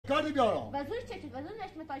nerede biorą?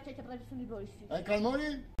 Weźmy to cię prawie suni boiści. Ej,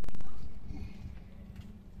 kalmoni?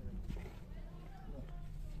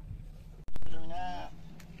 نه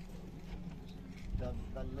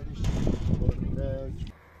تولدش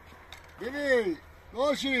ببین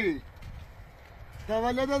باشی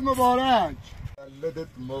تولدت مبارک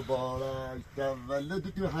تولدت مبارک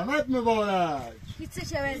تولدت همت مبارک هیچ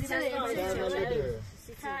چه وردی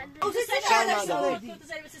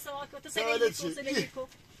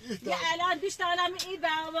يا الان بيش طالع من ايد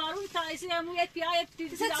بارون تايسي مو يد بياي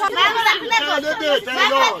بتدي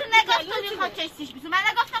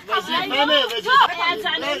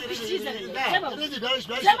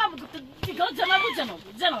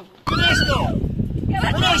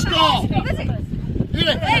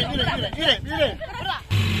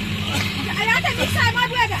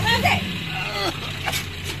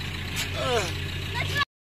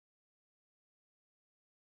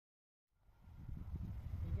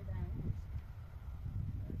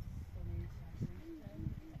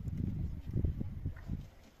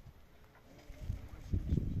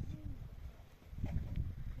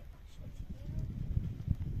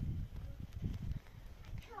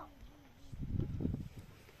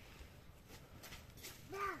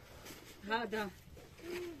هذا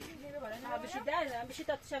بشي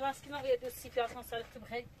تشراسكي ما يدو السيفيات صارت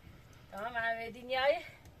بخير تمام مع دنياي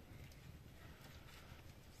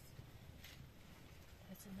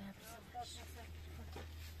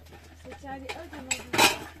سيتاري أرجع ما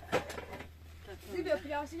دي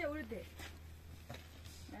بياسي أولده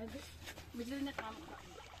مجلنا كام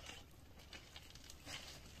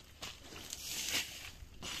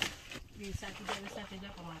بيساكي جا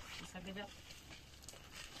كمان بيساكي جا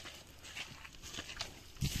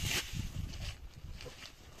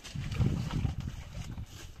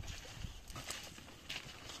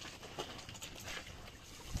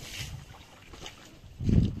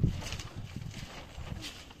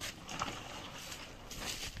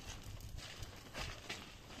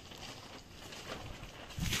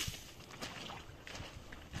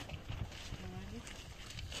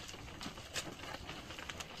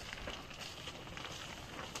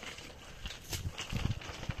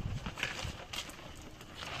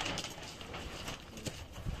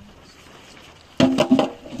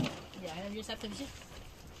just have to visit.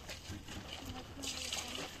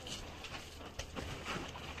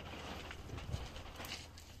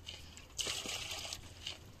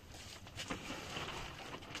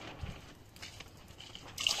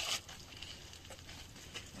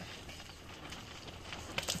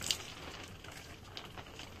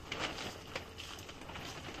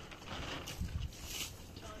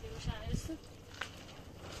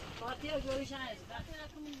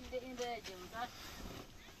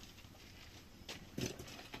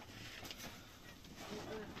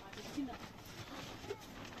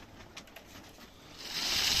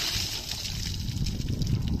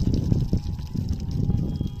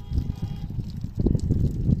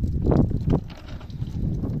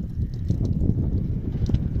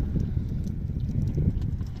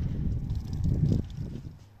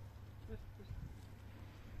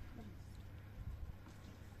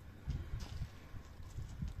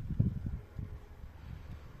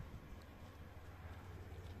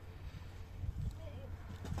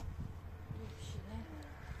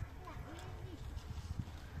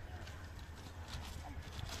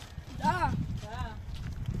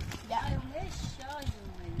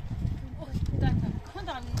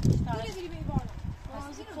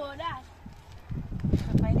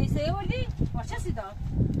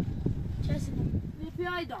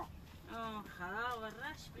 خراب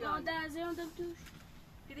ورش بیا در زیان دم توش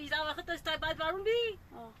که دیگه وقت است بعد بارون بی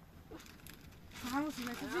همون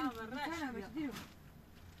سیمه تو خراب ورش بیا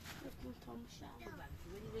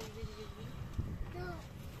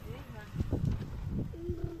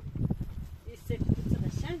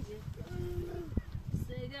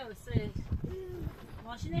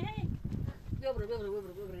ماشینه هی بیا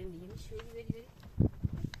برو این دیگه میشه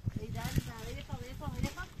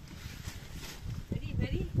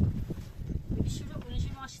بری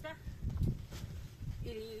Maçta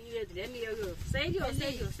yediler mi yok. Sayıyor.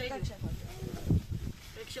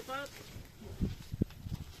 Peki şapar.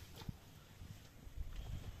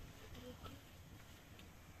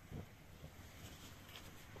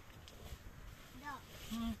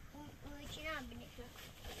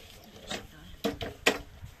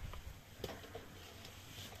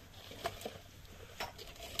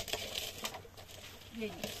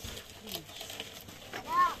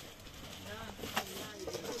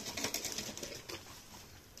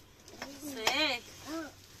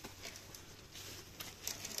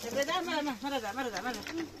 مردا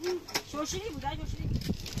شوشری بود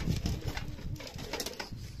شوشری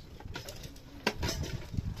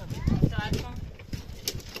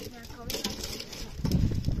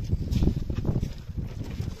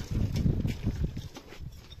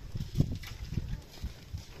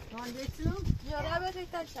Aman geçsin. Yara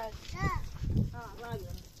börekten çay. Ha, var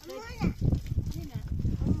ya.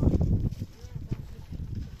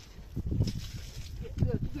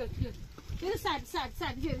 Gör. Gör,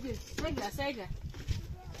 side, gör. Sega.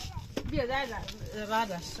 Bir daha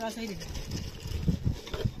rada, side.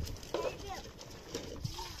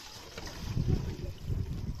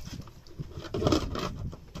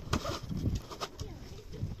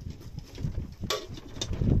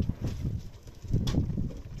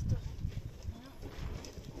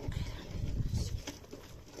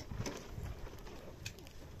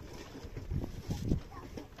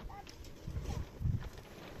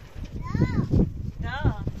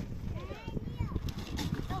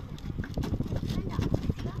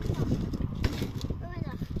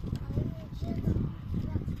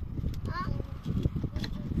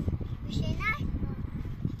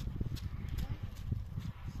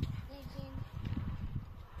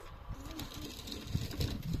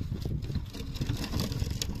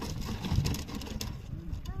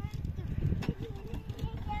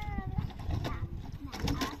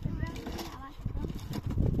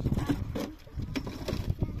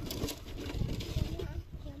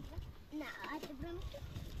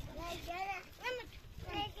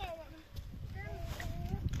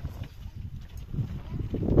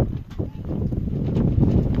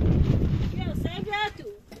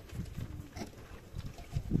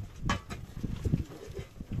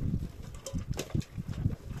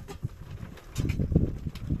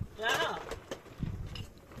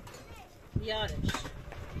 Heartache.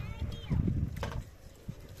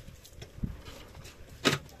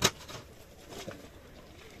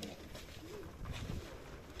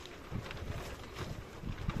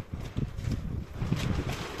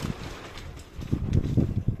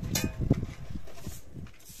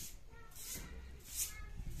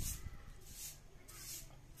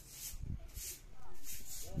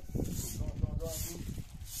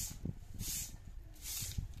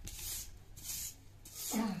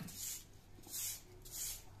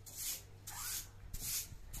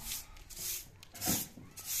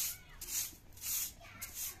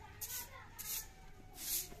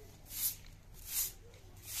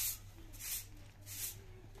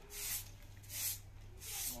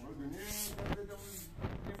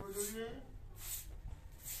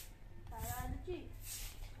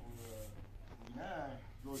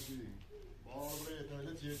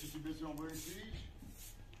 چی بسیار بایستیش؟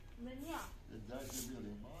 منیا. درس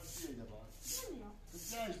بیاریم. باید بیایده باید. منیا.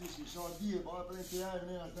 درس نیستی. شادیه. باید برای تیار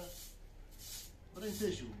نه اصلا. برای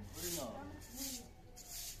تشو. برای نه.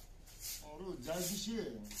 آرو درس چیه؟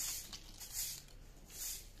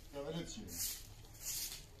 اولت چیه؟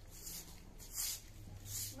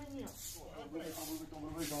 منیا.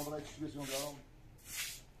 برای چی بسیار بیارم؟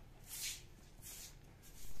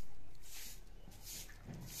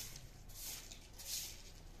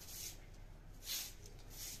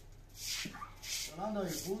 سلام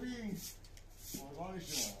دایی خوبی؟ قربان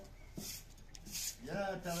شما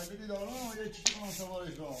یه تولدی دارم یه چیزی کنم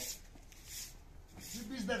سوارش را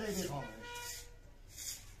 20 دقیقه بخوامش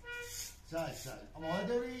سعی اما های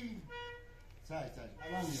داری؟ سعی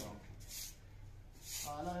الان میام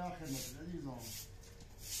الان یا خدمت عزیزم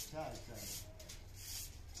سعی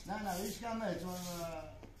نه هیچ کم نه چون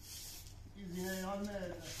این زینه اینا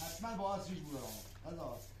حتما با اصریش بودم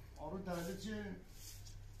هزار آرون تولد چه؟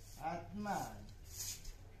 حتما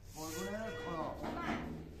قربونه خدا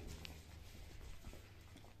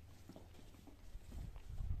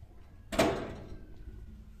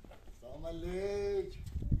سلام علیک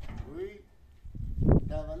روی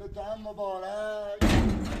تولد تو هم مبارک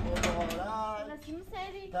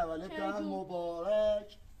تولد تو هم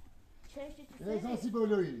مبارک احساسی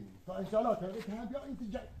بلوی تا انشالله تولد تو هم بیا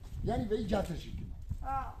این یعنی به این جتشی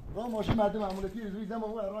را ماشین مرد معمولتی روی زمان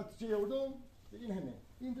اون ارات چه یوردم بگین همه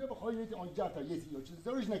این رو بخواه یه آن جتا یه سی یا چیز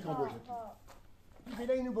داروش نکن باشه این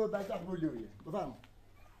بیله اینو با بدبخت بلویه بفرما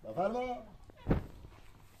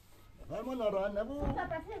ناراحت نبود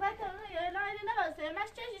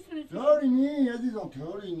طوری نی عزیزم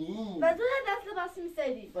طوری نی بدون دست باسی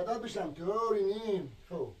میسیدی فدات بشم طوری نی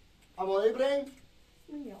خب اما ابراهیم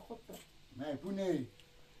منیا خود من پونه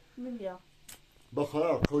منیا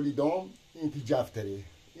بخار کلی دام این تی جفتره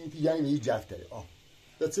این تی یعنی به این جفتره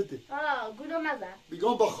دستته گلو مزن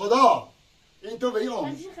بگم با خدا این تو به این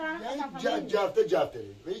من چی خرم یعنی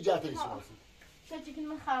جفتره به این جفتره سماسی چه که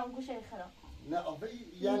من خرم گوشه خرم نه آفه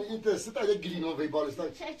یعنی این تست اگه گرینو به بالستا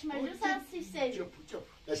چه مجلس هم سی سیدی چپ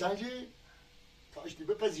قشنگی کاشتی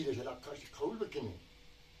بپذیرش کاشتی قبول بکنی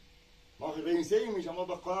ما رئیسه میشم ما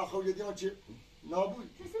با قانون خوب دیدیم چه نابود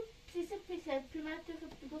Si c'est pissé, puis maintenant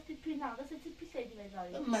que tu gostes plus non, c'est pissé du mezari.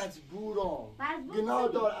 مجبورم مجبور گناه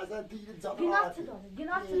شدی. دار اصلا دیگه جات گناه راحتی چه داره؟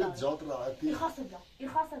 گناه چه داره؟ جات راحتی ایخاسه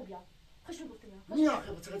بیا. خوش گفتم یا. نیا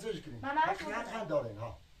آخه چه کنیم من عرض حقیقت کردم. هم دارن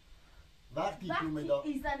ها وقتی تو وقتی میدان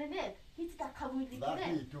ایزنه نه هیچ تقبولی کنه.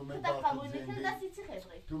 وقتی تو تو داخل تقبولی کنه زندگی دستی چی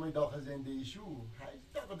خبره؟ تو داخل زندگی شو هیچ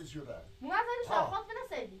داخل شده موازنش خود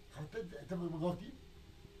بنسیدی. خب تو بگفتی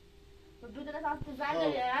بدون از تو زن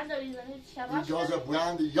داری داری زنی شباش. اجازه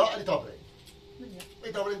بلند یا علی تابره منیا.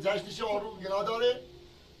 ای تابره جشنش آرو گناه داره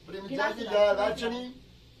بریم گناه جشن داره. یا بچنی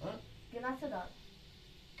گناه چه داره؟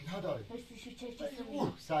 گناه داره پشتیشو چشتی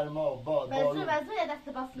اوه سرما باد بازو دست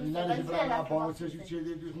باز میشه. نه برای بارو چشی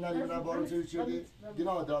چیدی دوست نداری برای بارو چشی چیدی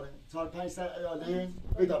گناه داره 4-5 سر ایاله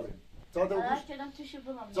ای داره 4 تا بپوش کردم توش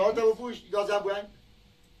بلام. 4 تا بپوش 11 بلند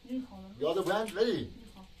میخوام. 11 بلند ولی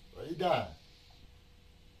میخوام. ولی ده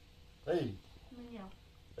ولی منیا.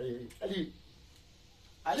 علی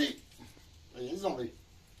علی ای زنبی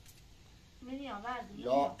منیا ورد.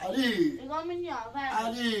 یا علی نگاه منیا ورد.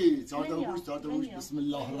 علی 4 تا بپوش 4 تا بپوش بسم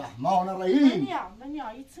الله الرحمن الرحیم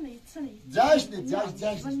منیا یتسنی. جشن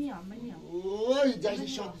منیا. اوه جشن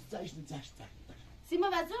شد جشن سیما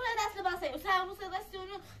وزور دست لباسه و سرموس دستی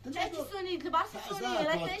اونو چشی سونی لباس سونی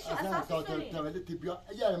رکتش اساس سونی تولد بیا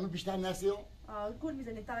اگر من بیشتر نسیو گل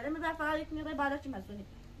میزنی تولد من فقط یک میره بالا چی مسونی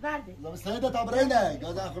ورده زمستانه تا برینه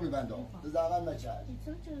گاز آخر میبندم زمان نچرد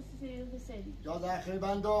چرا چرا سری گاز آخر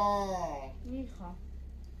میبندم میخوام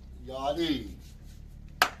یالی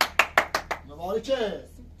مبارکه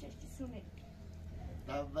چشی سونی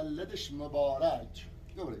تولدش مبارک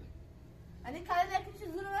دوباره انا کار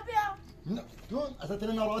نکنی زورو بیا نه تو اصلا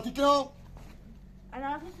تل ناراحتی کنم انا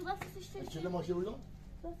عارفه تو دستش چشی چله ماشی بودم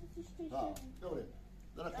دستش چشی دوباره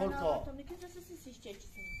داره کلکا تو میگی دستش چشی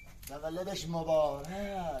تولدش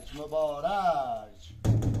مبارک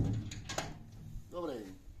دوباره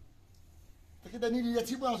تکی دنیلی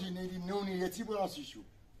یتی برانسی نیلی نونی یتی برانسی شو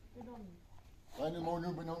باید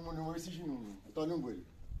مونو بسیش نونی تا نون بری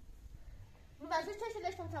وزیر چشی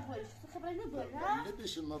داشتم تا بایش خبری نبود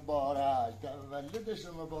تولدش مبارک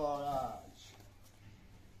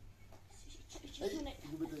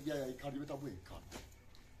بیا کاردی بتا بوی کارد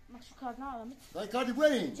مخشو کار نارم دای کاردی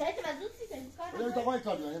بوی چه تو وزیر سیزن کار بیا تا بای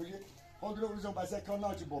کاردی نمیشه خود رو روزم بس کار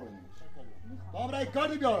ناچی برون تا برای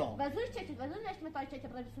کاردی بیارم وزیر چه وزیر نشت متای چه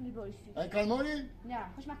برای بسونی بایشی ای کالمونی نه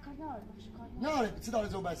خوش مکار نارم خوش کار نه چی داره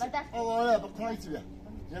زو بس آره بکنی چی بیا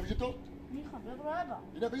نمیشه تو میخوام بگو بابا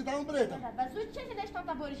اینا بگی تمام بریتم وزیر چه داشتم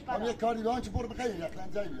تا بایش هم بالا یک کاردی بیان چی برو بخیر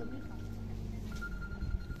یکلن جایی بیارم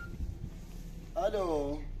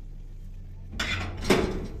الو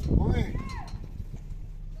اوی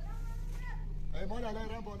ای مال علی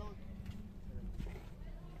رم بالا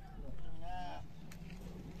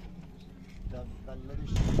تولدش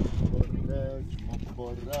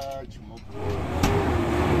مبارک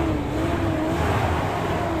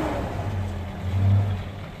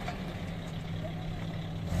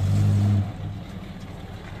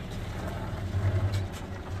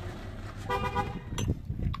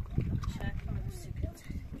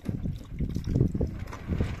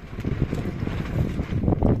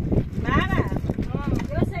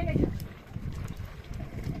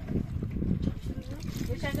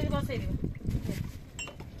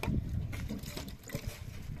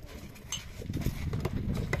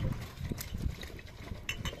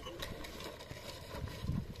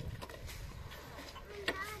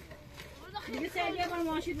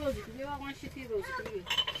ماشی روزی بیا ماشی تی روزی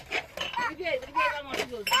بیا ماشی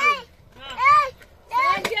روزی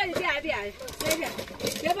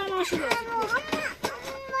بیا ماشی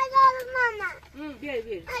روزی بیا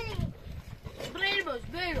بریر باش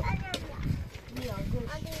بریر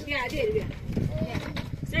بیا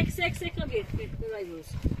سک رو بیا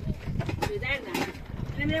روزی در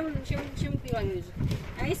نه نمیرم چه بیا روزی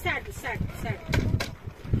این سرد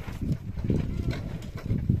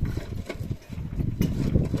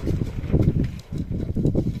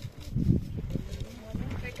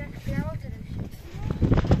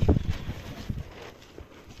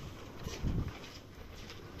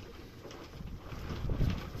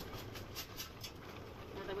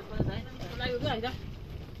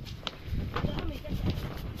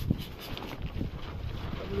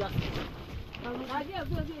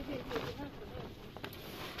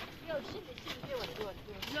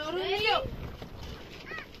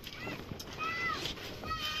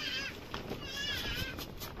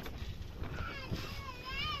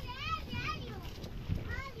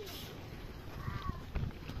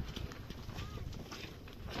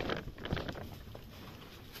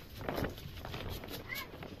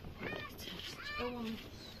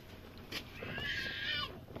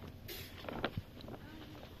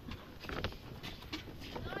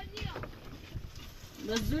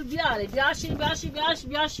زور بیاره بیاشی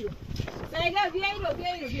سیگا بیا اینو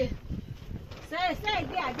سیگ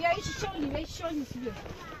بیا ایشی شونی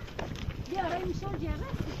بیا رای میشون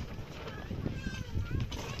جرده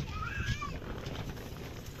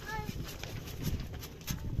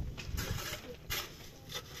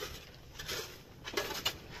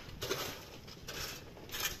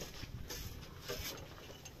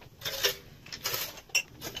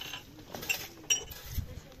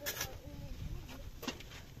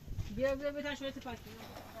بیا بتر شویت پاکی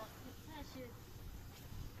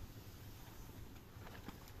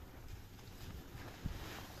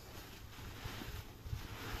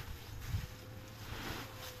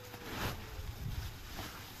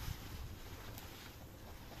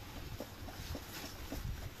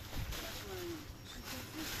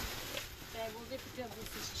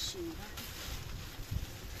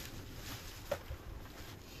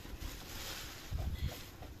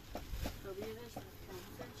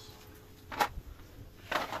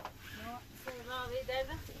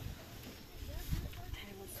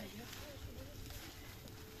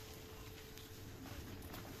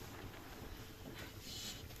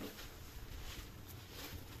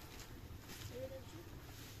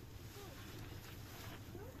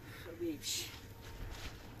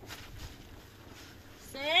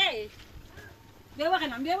سي بيا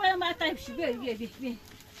واخا ما طيبش بيا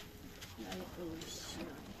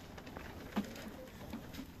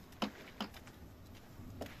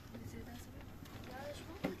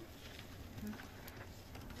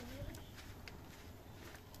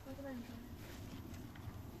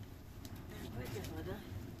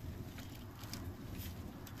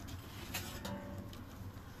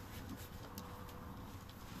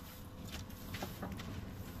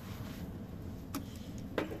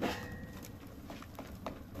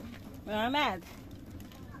Nomad.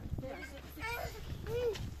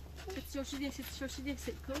 Sit şurası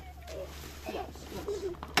koy.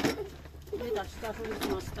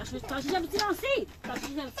 Ne taşıyacağım bitiren şey.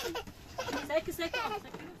 Taşıyacağım. Sek. Sek.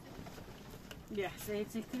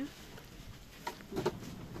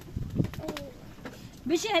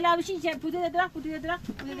 Bir şey helal bir şey pudra drak.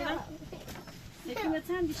 Sekin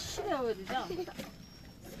sen bir şey de oldu da.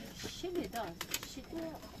 Şey da.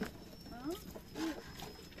 Ha?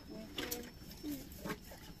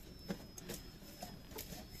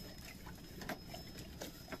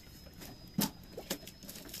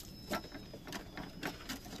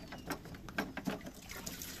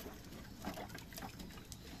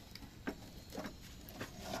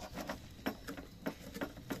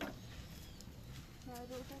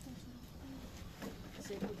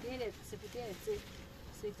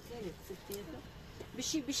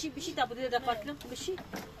 بشي تابو دي دفعت له بشي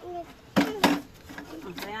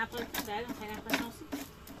خلينا ناخذ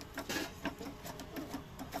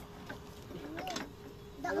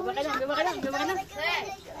شانسي بغينا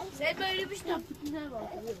سيد böyle bir şey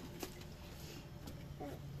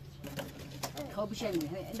هو بشي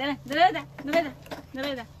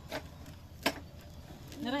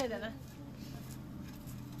nerede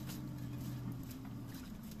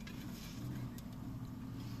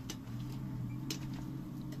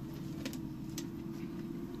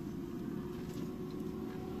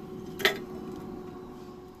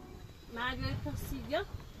Magari consiglio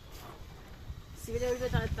si vede il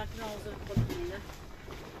vetro tecnoso col filo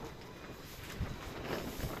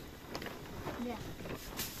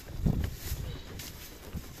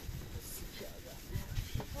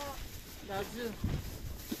da giù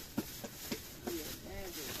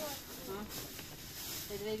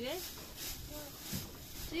vedi?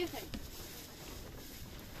 Sì, fai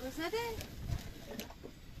guardate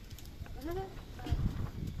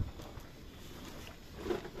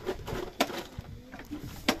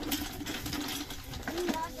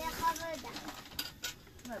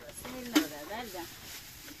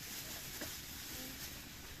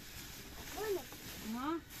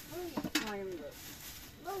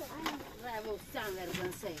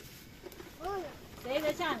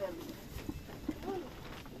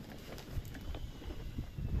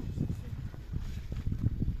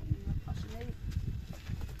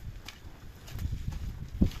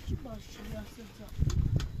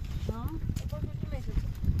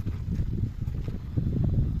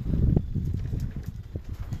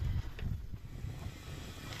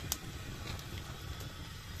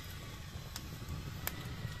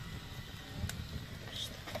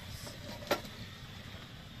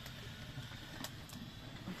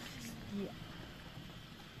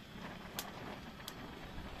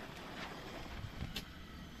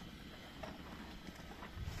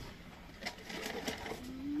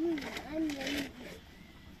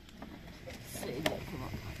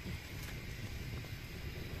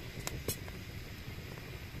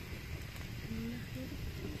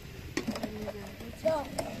دا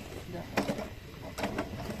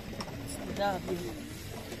بیا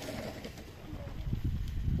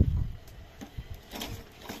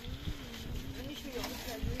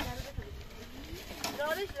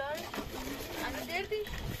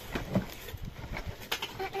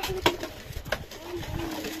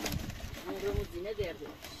ne derdi?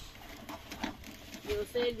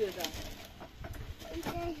 Yoksa el gördü.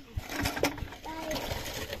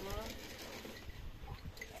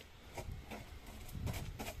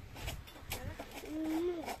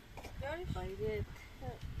 Hayret.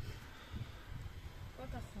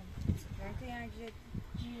 Bakasın. Belki yani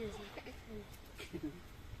cihaz.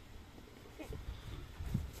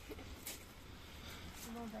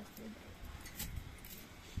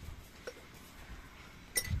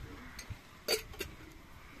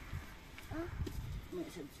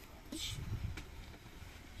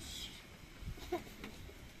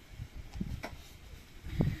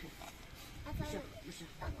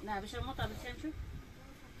 نه بشم ما تا بسیم شو؟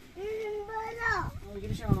 بالا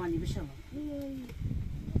بشم مانی بشم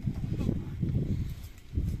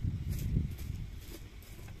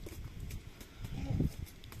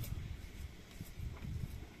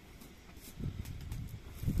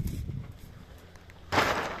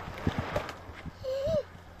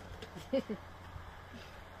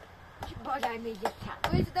بالا میگه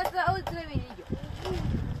کم باید دست آوز نمیگه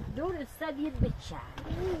دور سبید بچم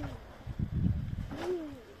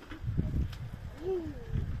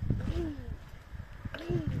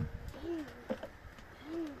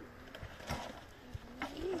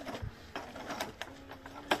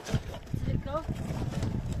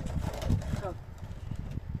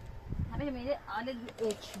همه میده آله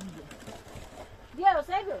اچمیده بیا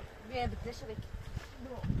سگو بیا بکرشه بک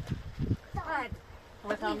برد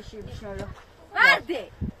ما تامشی بشنالو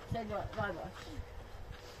برده سگو بای باش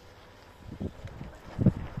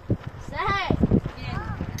سهی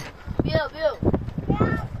بیا بیا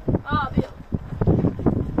آه بیا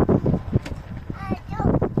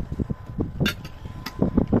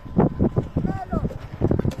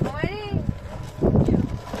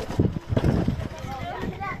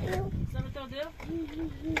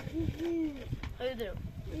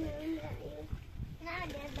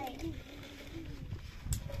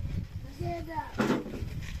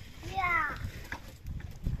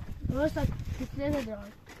Rosa, tristeza de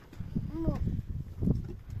hoje.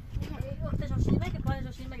 Te joshime que pode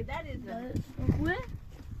joshime que dá isso. Ué?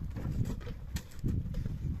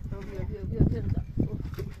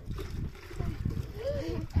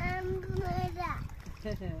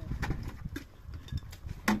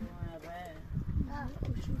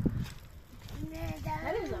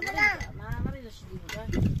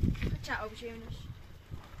 Ciao, vicinish.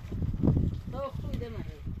 Oh, cuida mais.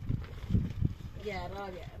 Ya,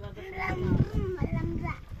 rabia,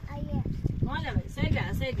 Olha,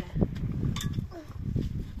 Saga, Saga.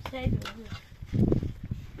 Saga.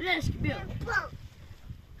 ليش كبير؟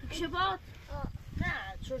 شباط؟ لا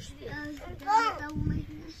شو شديد؟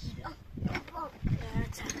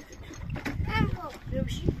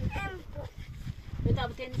 يمشي بتاع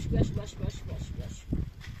بتاني باش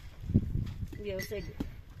يا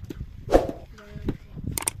Saga.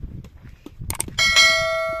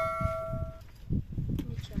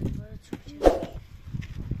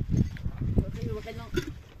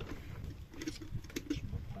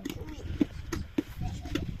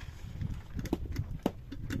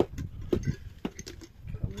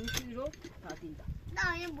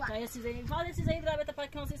 Sizin ifade size idrabete para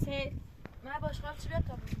conceives he. ما باشغال چی بیاد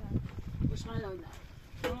تا بودم؟ باشغال نه.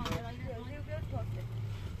 تمام یه بیاد تا بودم.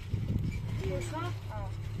 باشغال؟ آه.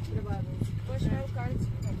 بله باید. باشغال کاری چی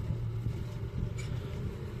بیاد؟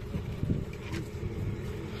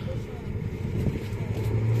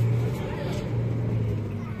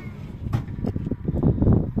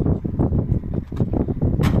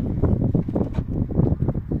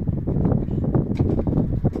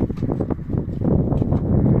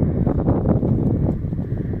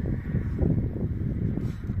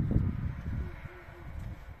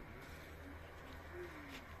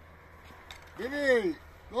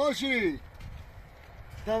 باشی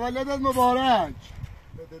تولدت مبارک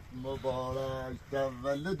مبارک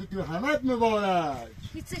تولدت همت مبارک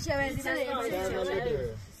هیچ چه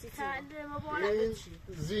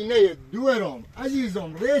زینه دورم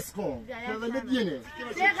عزیزم رزقم تولد ینه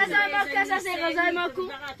غذای ما کسا سه غذای ما کو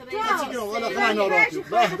تو والا خواهنا راتی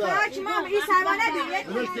مام این سلما نداری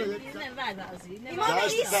مام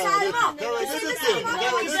این سلما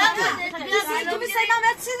تو میسای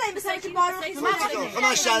من چی زنی بسایی که بارو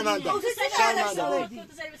خلاص شرمنده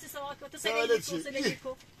تولد چی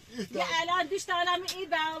یه الان دوست دارم این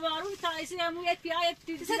بارون تایسی همون پیای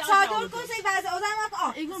چادر کوزه باز آدم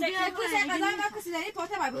کوزه قضا ما کوزه داری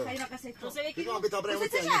پاته باید بخری و قصه کوزه بگم به تابره کوزه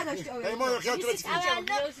چه داشت ای ما خیال تو چیزی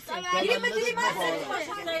میری بدونی ما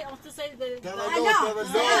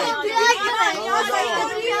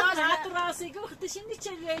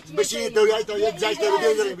بشین تو یه تا یه جای تو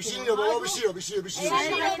بگیریم بشین بابا بشین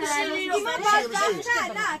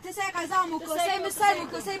نه تسه قضا مو کوزه مثل مو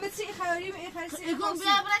کوزه بچی خیاری خرسی گم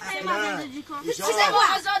بیا برای ما زندگی کن چه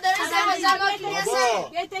آزاد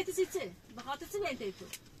بابا یه تیتی سیچه بخاطر چی میای تیتو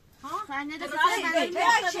ها فهمیدی چه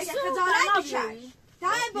خجالت میشه تا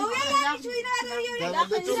باید یکی توی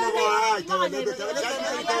تولدتون مبارک تولد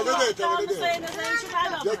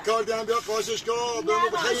یک کار دیم بیا قاشش کن بمو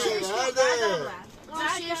بخیریم هرده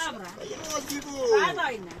یادی بود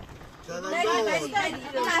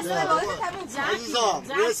عزیزم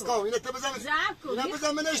رسقم اینه تو بزن اینه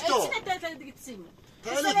بزن منش تو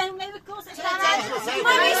تولد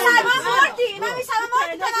مامی سلام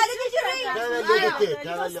مردی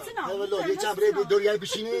تولد یه چمبره بود دوریای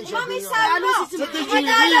بشینی مامی سلام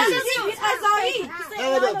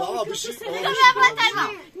تولد بابا بشین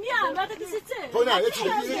میام وقتی سیچه نه یه چیزی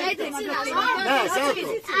نه سب کن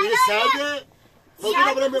این سرده خودی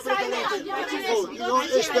نبرم بفرد اینو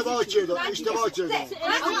اشتباه کرد اشتباه کرد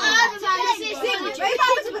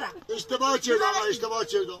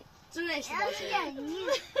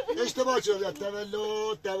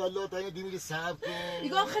تولد تا این دیمی که صبر کن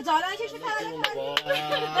دیگه خجالت کشی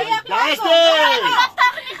تولد دسته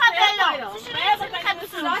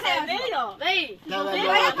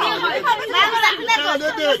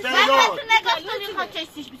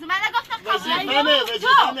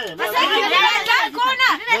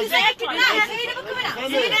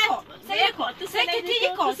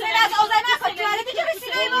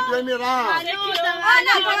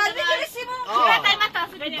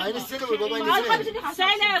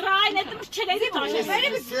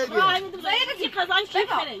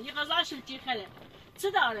چه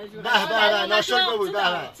داره جون؟ به ناشر بود به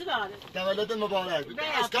چه داره؟ تولد مبارک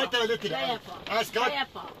از کار تولد کردی از کار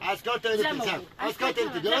تولد کردی از کار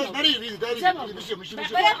تولد کردی بری میشه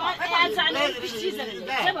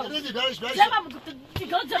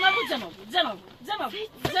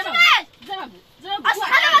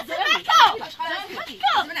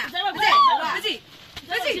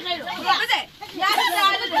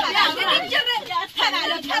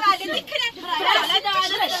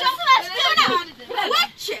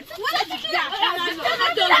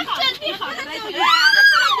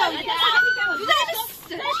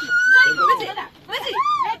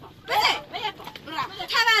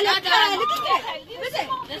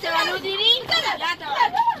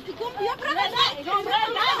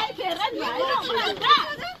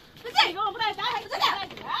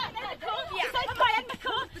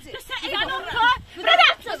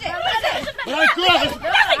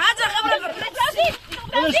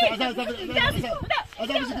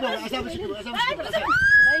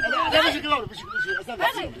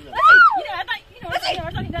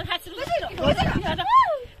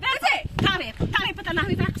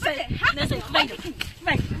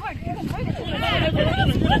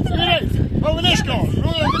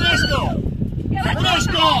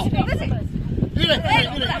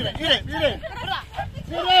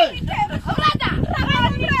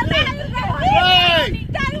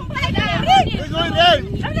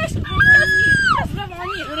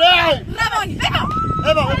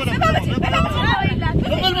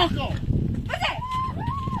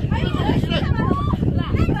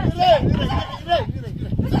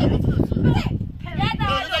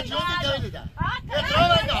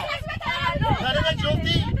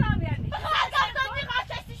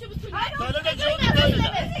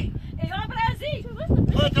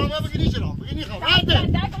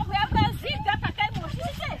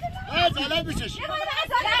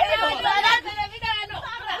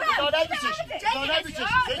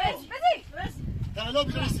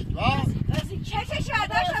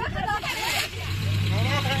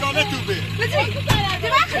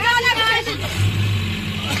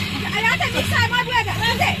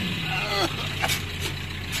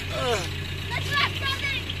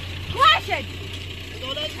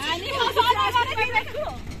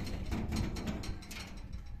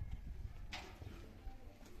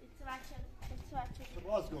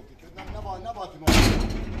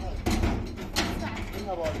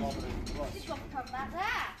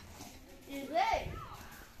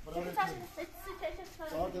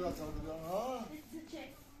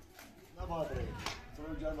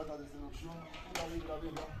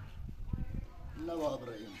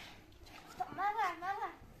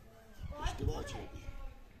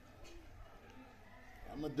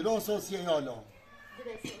اما دلون سوسیه حالا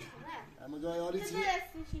درسته نه اما گاهی حالی چی؟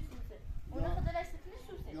 درسته چی سوسه اون خود درسته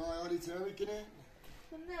نیست گاهی حالی چی میکنه؟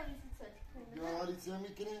 نه گاهی حالی چی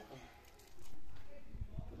میکنه؟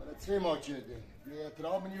 من چه ما کرده؟ یه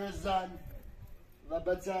اطراب میوزن و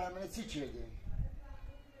بچه من چی کرده؟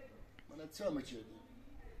 من چه ما کرده؟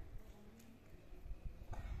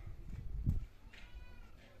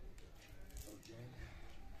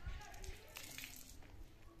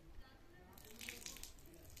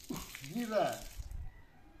 Nira.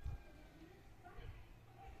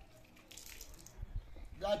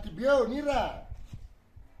 Got to be out, Nira.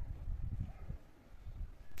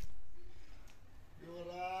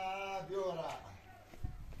 Biora.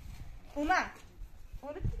 اومد.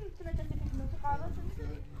 اون میتونه چه فکر قرار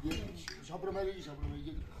شابرو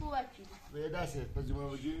میگی. خوبه چی؟ به دست پزما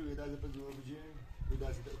بجی، به دست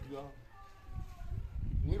تکیا.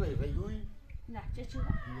 نیرا یوی؟ نه چه چی؟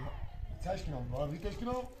 چاش کنم، واقعیتش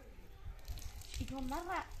کنم. چی کنم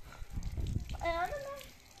نه؟ اینا نه.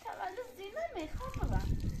 تولد زینه میخوام بابا.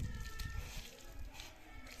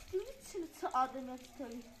 دیدی چه آدمی هستی؟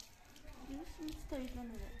 دیدی چه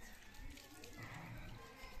نمیاد.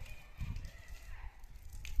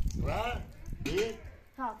 و بی؟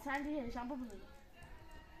 ها سندی هشام ببینید.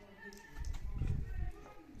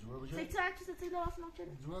 سیتر چیز چیز لباس نمیشه.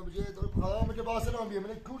 جواب بجی دارم خواهم بجی باسلام بیام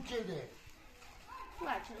من کور کرده.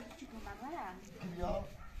 چرا چی کنم من؟ کلیا؟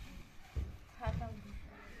 حرفم.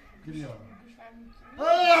 کلیا؟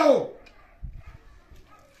 اوه!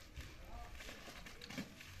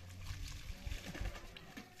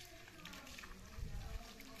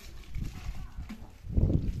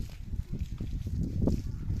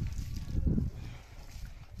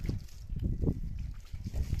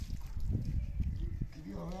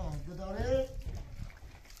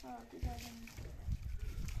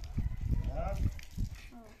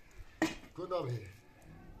 Dove?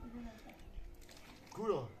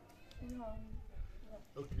 Culo?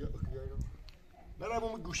 Ok.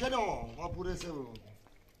 N'eravamo gusce no, ma pure se vuoi.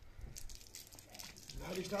 La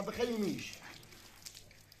ristampa che mish.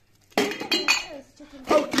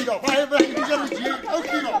 Ok, no, vai, bisogna girare. Ok,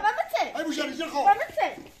 no. Hai bisogno di girare.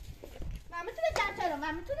 ما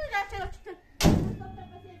میتونه گرچه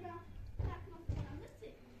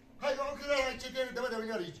Hai, ok, no, c'è che deve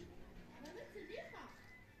venire lì.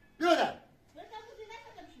 Bioda.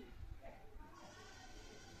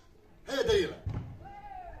 هي دايره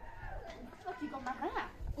شو تيجون معها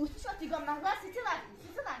وشو تيجون معها ستلات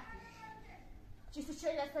شو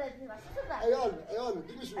شيء لا تردني بس ستلات ايال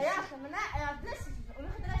دي مش ايال من ايال بس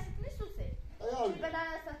وناخذ راسك نسوسه ايال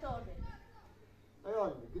بلا ستورد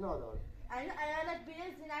ايال بنادر ايالك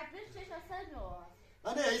بينزل نعرفش ايش اسنو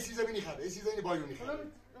انا هي زميني خالد هي زميني بايوني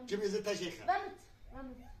خالد كم يزت شيخ بمت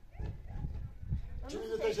كم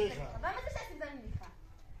يزت شيخ بمت ايش زميني خالد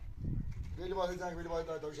بيلي بايد زنگ بيلي بايد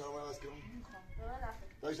داوش شلام اسكرون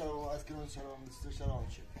داوش شلام اسكرون شلام مستر شلام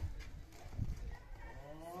شي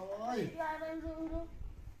آی يا رنزورو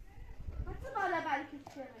حتى بالا بالك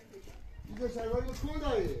تشوفي اینجا شلوار مشکل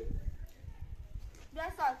داری بیا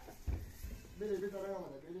سالت بله بداره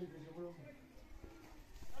آمده بله بشه برو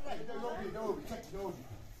دوبی چکی موبی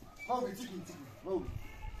چکی موبی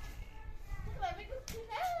تو میگو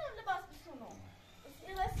نه لباس بسونو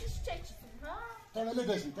این راستش چکیتون ها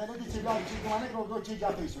تولدشی چه گاری چی کنه گفتو چی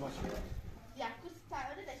جاته ایشون باشه یکوس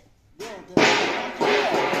تولدش این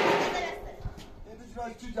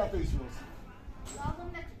تو چی جاته ایشون باشه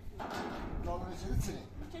لازم نشده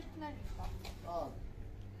چه نمیخوام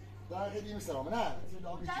در خیلی میسرام نه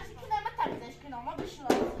جاشی که نمه تمیزش کنم ما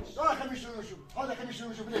بشورمش خمیشونوشو حالا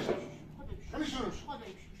خمیشونوشو بلش خمیشونوشو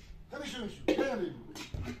بگم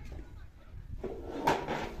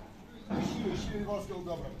شیری باز که او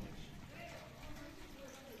دابرم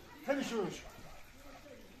خمیشونوشو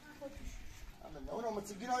اونو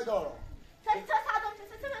متسگین های دارم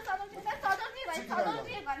صادم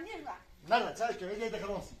نیرم مرد چهش که ایده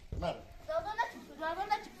خلانسی مرد صادم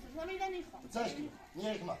نچکسون نمیده نیخوام چهش که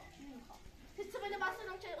نیه ما Hiç böyle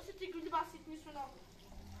bahsedem ki o sütü güldü bahsetmiyorsun o.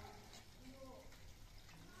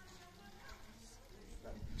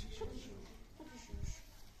 Çok düşünmüş.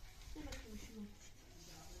 Ne bakayım şunu.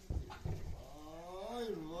 Vay.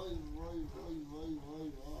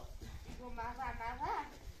 Bu mava.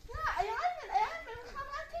 Ya ayağımın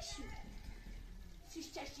hamar teşi. Şiş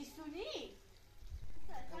teşhisuni.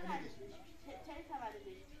 Tel tavalı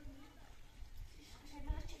değil. Şey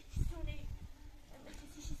bana teşhisuni.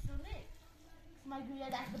 Teşhisuni. Ma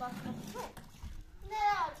gluja dać do basket.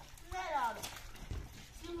 Nie rad.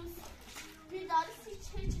 Sinus widali hiç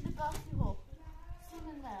de basket yok.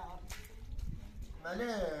 Sinus ne rad.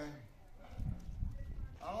 Mele.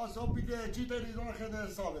 Ama sohbet چی تریزون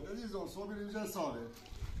خیلی ثابت عزیزم صبح ریزون ثابت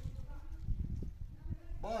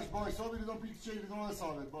باش صبح ریزون پیت چه ریزون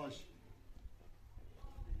ثابت باش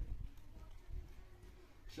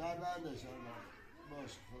شهر بنده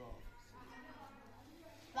باش خدا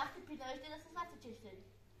وقتی پیدایش دست وقتی چش داری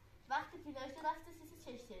وقتی پیدایش دست سیسی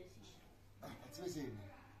چش داریش چه سیدی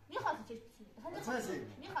میخواستی چش بسیدی چه سیدی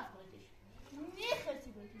میخواست بودش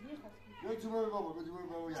میخواستی بودی یه جمعه بابا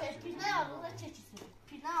چه پیزنه آقا چه چیزی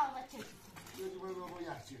پیزنه آقا چه چیزی یه جمعه بابا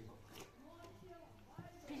یخچه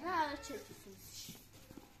پیزنه آقا چه چیزی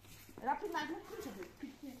رابطه مجموع کل شده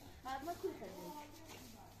مجموع کل شده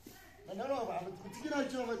نه بابا چیزی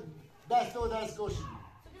نایچه آقا دست و دست گوشی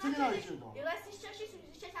چیزی نایچه آقا یه راستی چشی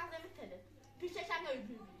سوزی چشم نمیتونه پیش چشم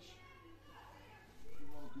نمیتونیش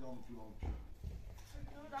پیام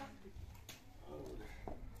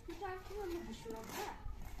پیشم که من نبشورم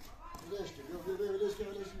بلش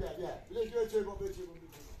چه با بچه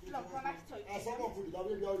اصلا ما پولی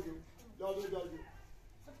دابیل بیارگیم بیا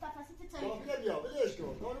بلش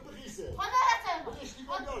کن دارو بخیسه بلش کی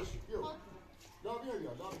کن دارش دابیل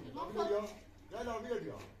بیا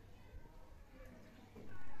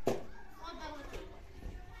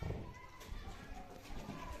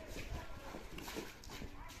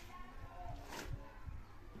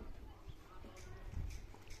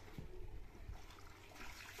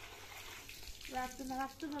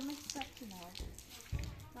رفته و من سبتی نهار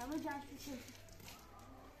همه جنش بشه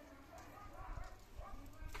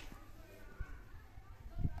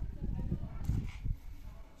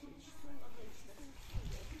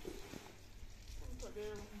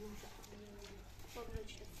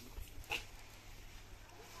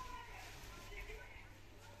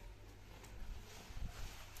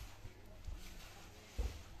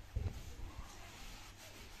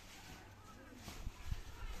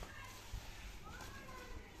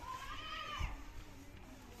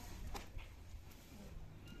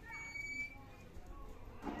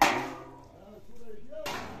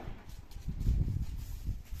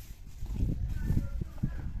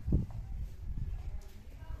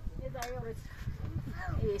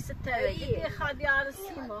ستة خادي على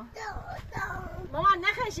السيما ماما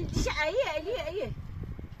نخش ديش ايه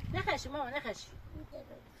نخش ماما نخش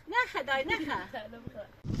داي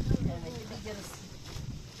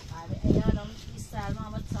على ايانا مش يستاهل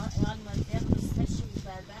ماما عيال ما تاخذ تمشي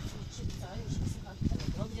بالبحث وتشي بتاعي وش بصير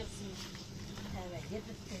هذا جرسي هذا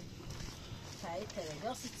جبت فايت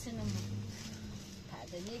راس السنم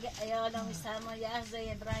هذا نيجي ايانا يستاهل يا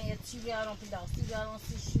زي براين تيجارون بلاس تيجارون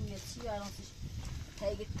سيشو تيجارون سيشو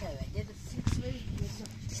هيك التوجد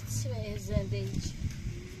تسوي زنديج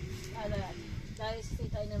على دايس في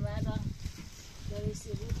تاينا ماذا دايس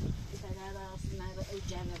يبود بتاعنا ماذا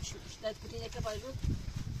الجامع شو اشتاد كتير كبايلود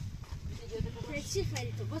چی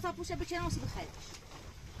خرید تو؟ باز پوشه بکنم واسه بخریدش.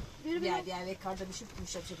 بیا کارت بشه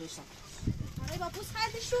پوشه بشه بشم. آره با پوش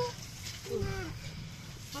خریدشو.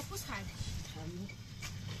 با پوش خریدش.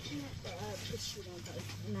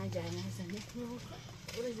 نه جای نزنه.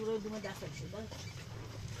 برای جورای دوم داخل شد.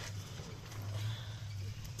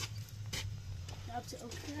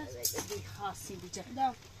 دی خاصی بیچه.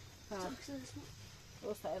 نه.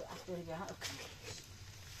 واسه اخباری به اوکی.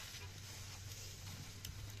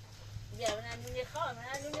 بیا من نونی خواهم،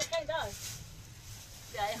 من نونی خیلی داشت.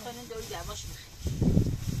 بیا یه خانم دوری جواش میخوای.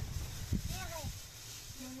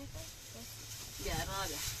 بیا را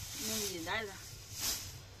بیا. نونی دارم.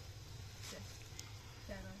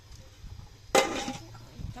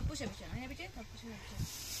 تا پوشه بچه، نه بچه تا پوشه بچه.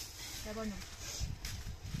 دبانو.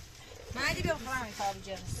 مادی بیا خواهم کاری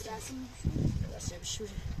جنس. دستی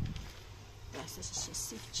بشوری. دستش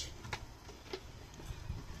سیچ.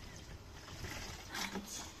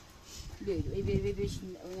 بیا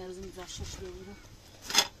بشین اون از این زاشش بیارم.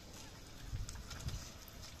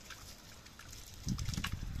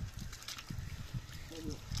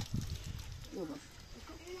 خیلی. بابا.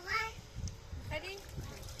 خیلی.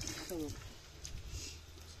 خیلی.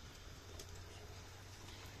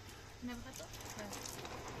 نمیخواد تو؟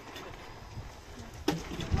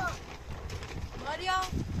 ماریا.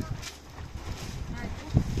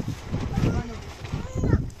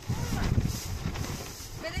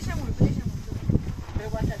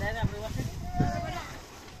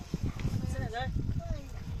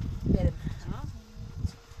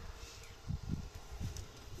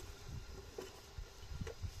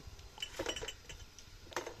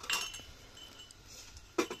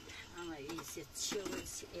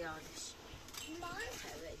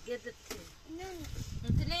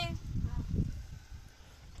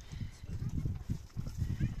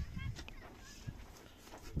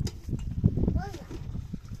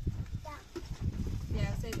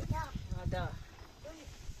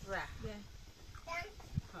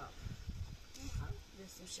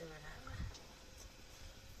 میشه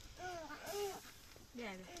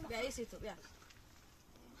بیا ایسی تو بیا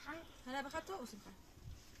حالا بخواد تو اوسی بخواد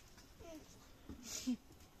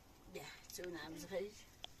بیا چون نمیز خرید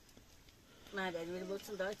من داری میری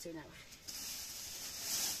بودتون دارد چون نمیز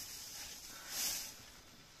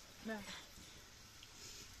بیا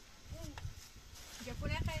بیا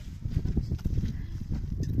پونه خرید